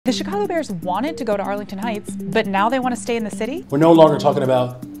The Chicago Bears wanted to go to Arlington Heights, but now they want to stay in the city? We're no longer talking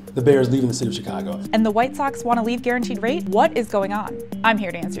about the Bears leaving the city of Chicago. And the White Sox want to leave guaranteed rate? What is going on? I'm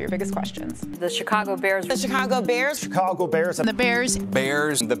here to answer your biggest questions. The Chicago Bears. The Chicago Bears. Chicago Bears. The Bears.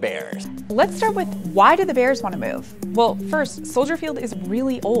 Bears. The Bears. Let's start with why do the Bears want to move? Well, first, Soldier Field is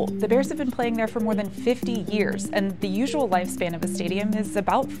really old. The Bears have been playing there for more than 50 years, and the usual lifespan of a stadium is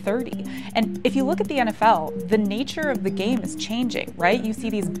about 30. And if you look at the NFL, the nature of the game is changing, right? You see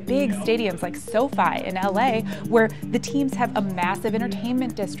these big stadiums like SoFi in LA, where the teams have a massive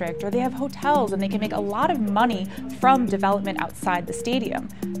entertainment district, or they have hotels, and they can make a lot of money from development outside the stadium.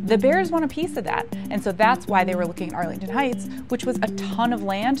 The Bears want a piece of that, and so that's why they were looking at Arlington Heights, which was a ton of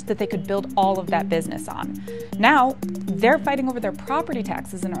land that they could build all of that business on. Now, they're fighting over their property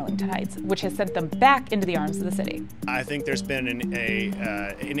taxes in Arlington Heights, which has sent them back into the arms of the city. I think there's been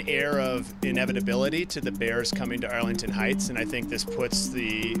an air of inevitability to the Bears coming to Arlington Heights, and I think this puts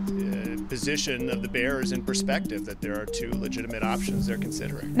the position of the Bears in perspective, that there are two legitimate options they're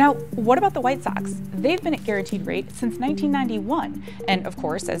considering. Now, what about the White Sox? They've been at guaranteed rate since 1991, and of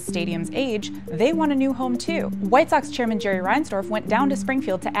course, as stadiums age, they want a new home too. White Sox chairman Jerry Reinsdorf went down to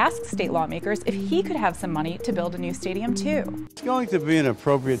Springfield to ask state lawmakers if he could have some money to build a new stadium too. It's going to be an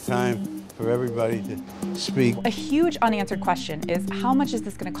appropriate time for everybody to speak. A huge unanswered question is, how much is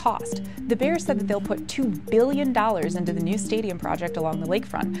this going to cost? The Bears said that they'll put $2 billion into the new stadium project along the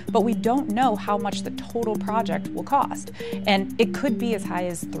lakefront, but we don't know how much the total project will cost. And it could be as high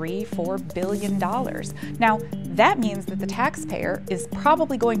as $3–4 billion. Now, that means that the taxpayer is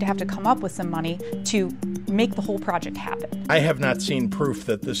probably going to have to come up with some money to make the whole project happen. I have not seen proof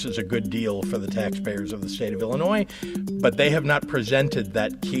that this is a good deal for the taxpayers of the state of Illinois, but they have not presented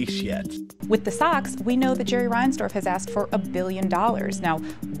that case yet. With the Sox, we know that Jerry Reinsdorf has asked for $1 billion. Now,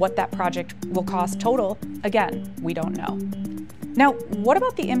 what that project will cost total, again, we don't know. Now, what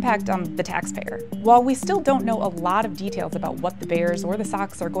about the impact on the taxpayer? While we still don't know a lot of details about what the Bears or the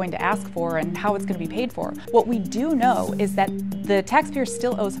Sox are going to ask for and how it's going to be paid for, what we do know is that the taxpayer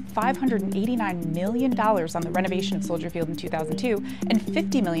still owes $589 million on the renovation of Soldier Field in 2002 and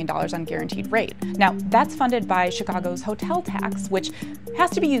 $50 million on guaranteed rate. Now, that's funded by Chicago's hotel tax, which has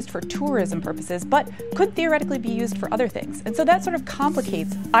to be used for tourism purposes, but could theoretically be used for other things. And so that sort of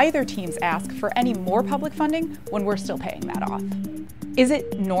complicates either team's ask for any more public funding when we're still paying that off. Is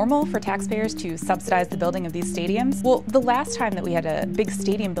it normal for taxpayers to subsidize the building of these stadiums? Well, the last time that we had a big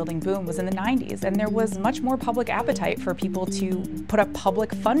stadium building boom was in the 90s, and there was much more public appetite for people to put up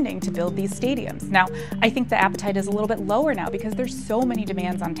public funding to build these stadiums. Now, I think the appetite is a little bit lower now because there's so many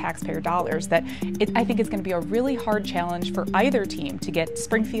demands on taxpayer dollars that I think it's going to be a really hard challenge for either team to get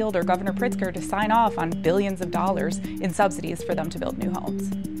Springfield or Governor Pritzker to sign off on billions of dollars in subsidies for them to build new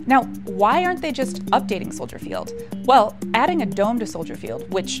homes. Now, why aren't they just updating Soldier Field? Well, adding a dome to Soldier Field,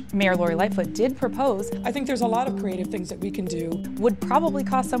 which Mayor Lori Lightfoot did propose, I think there's a lot of creative things that we can do, would probably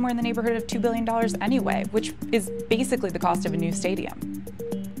cost somewhere in the neighborhood of $2 billion anyway, which is basically the cost of a new stadium.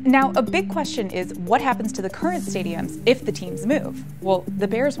 Now, a big question is what happens to the current stadiums if the teams move? Well, the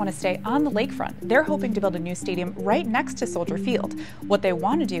Bears want to stay on the lakefront. They're hoping to build a new stadium right next to Soldier Field. What they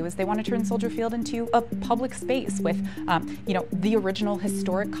want to do is they want to turn Soldier Field into a public space with, the original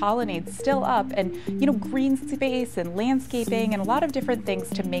historic colonnades still up and, green space and landscaping and a lot of different things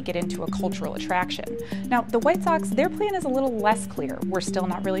to make it into a cultural attraction. Now, the White Sox, their plan is a little less clear. We're still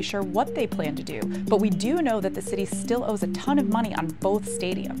not really sure what they plan to do, but we do know that the city still owes a ton of money on both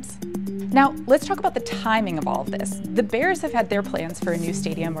stadiums. Now, let's talk about the timing of all of this. The Bears have had their plans for a new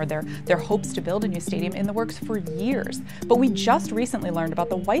stadium or their hopes to build a new stadium in the works for years, but we just recently learned about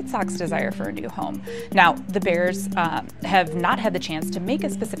the White Sox desire for a new home. Now, the Bears have not had the chance to make a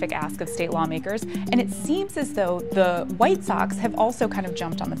specific ask of state lawmakers, and it seems as though the White Sox have also kind of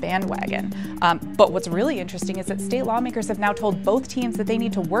jumped on the bandwagon. But what's really interesting is that state lawmakers have now told both teams that they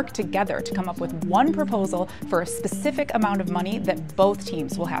need to work together to come up with one proposal for a specific amount of money that both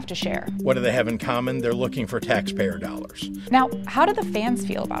teams will have to share. What do they have in common? They're looking for taxpayer dollars. Now, how do the fans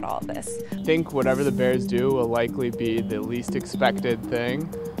feel about all of this? I think whatever the Bears do will likely be the least expected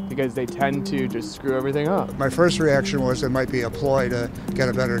thing because they tend to just screw everything up. My first reaction was it might be a ploy to get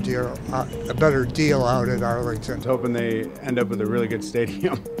a better deal out at Arlington. I was hoping they end up with a really good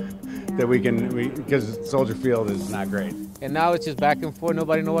stadium that because Soldier Field is not great. And now it's just back and forth,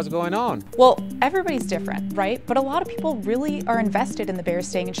 nobody knows what's going on. Well, everybody's different, right? But a lot of people really are invested in the Bears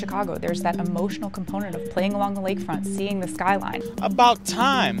staying in Chicago. There's that emotional component of playing along the lakefront, seeing the skyline. About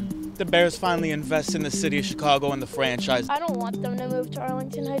time. the Bears finally invest in the city of Chicago and the franchise. I don't want them to move to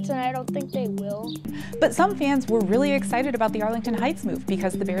Arlington Heights, and I don't think they will. But some fans were really excited about the Arlington Heights move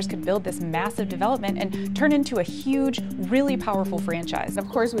because the Bears could build this massive development and turn into a huge, really powerful franchise. Of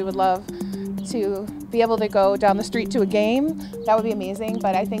course, we would love to be able to go down the street to a game. That would be amazing,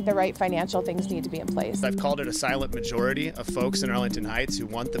 but I think the right financial things need to be in place. I've called it a silent majority of folks in Arlington Heights who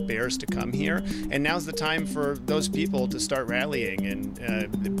want the Bears to come here, and now's the time for those people to start rallying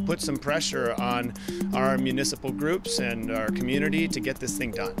and put some pressure on our municipal groups and our community to get this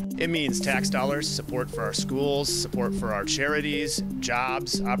thing done. It means tax dollars, support for our schools, support for our charities,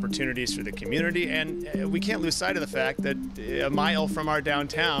 jobs, opportunities for the community, and we can't lose sight of the fact that a mile from our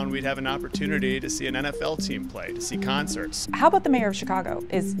downtown we'd have an opportunity to see an NFL team play, to see concerts. How about the mayor of Chicago?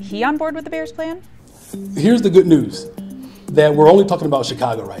 Is he on board with the Bears plan? Here's the good news, that we're only talking about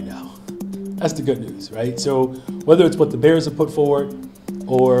Chicago right now. That's the good news, right? So whether it's what the Bears have put forward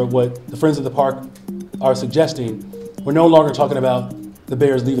or what the Friends of the Park are suggesting, we're no longer talking about the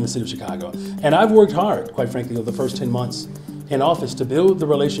Bears leaving the city of Chicago. And I've worked hard, quite frankly, over the first 10 months in office to build the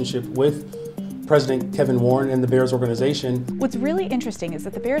relationship with President Kevin Warren and the Bears organization. What's really interesting is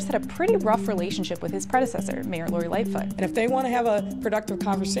that the Bears had a pretty rough relationship with his predecessor, Mayor Lori Lightfoot. And if they want to have a productive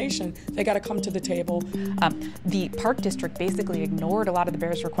conversation, they got to come to the table. The Park District basically ignored a lot of the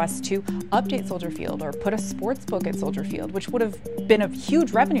Bears' requests to update Soldier Field or put a sports book at Soldier Field, which would have been a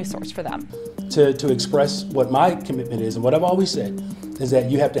huge revenue source for them. To express what my commitment is and what I've always said is that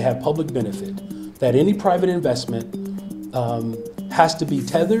you have to have public benefit, that any private investment has to be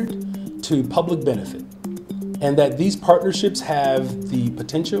tethered to public benefit, and that these partnerships have the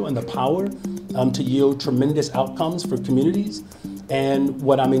potential and the power to yield tremendous outcomes for communities. And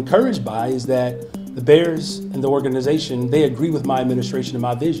what I'm encouraged by is that the Bears and the organization, they agree with my administration and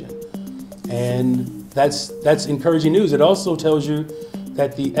my vision. And that's encouraging news. It also tells you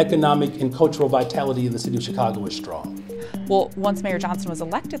that the economic and cultural vitality of the city of Chicago is strong. Well, once Mayor Johnson was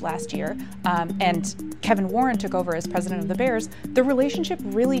elected last year and Kevin Warren took over as president of the Bears, the relationship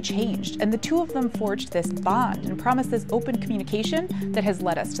really changed, and the two of them forged this bond and promised this open communication that has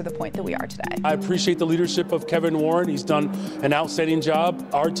led us to the point that we are today. I appreciate the leadership of Kevin Warren. He's done an outstanding job.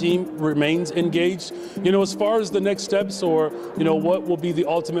 Our team remains engaged. You know, as far as the next steps or, you know, what will be the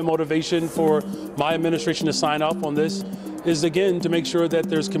ultimate motivation for my administration to sign up on this is, again, to make sure that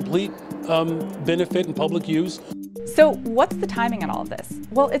there's complete benefit and public use. So what's the timing on all of this?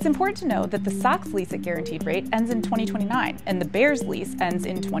 Well, it's important to know that the Sox lease at guaranteed rate ends in 2029 and the Bears lease ends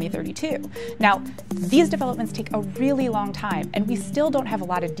in 2032. Now, these developments take a really long time and we still don't have a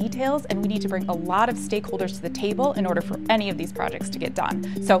lot of details, and we need to bring a lot of stakeholders to the table in order for any of these projects to get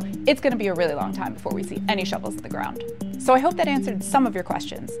done. So it's going to be a really long time before we see any shovels in the ground. So I hope that answered some of your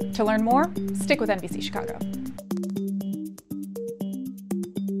questions. To learn more, stick with NBC Chicago.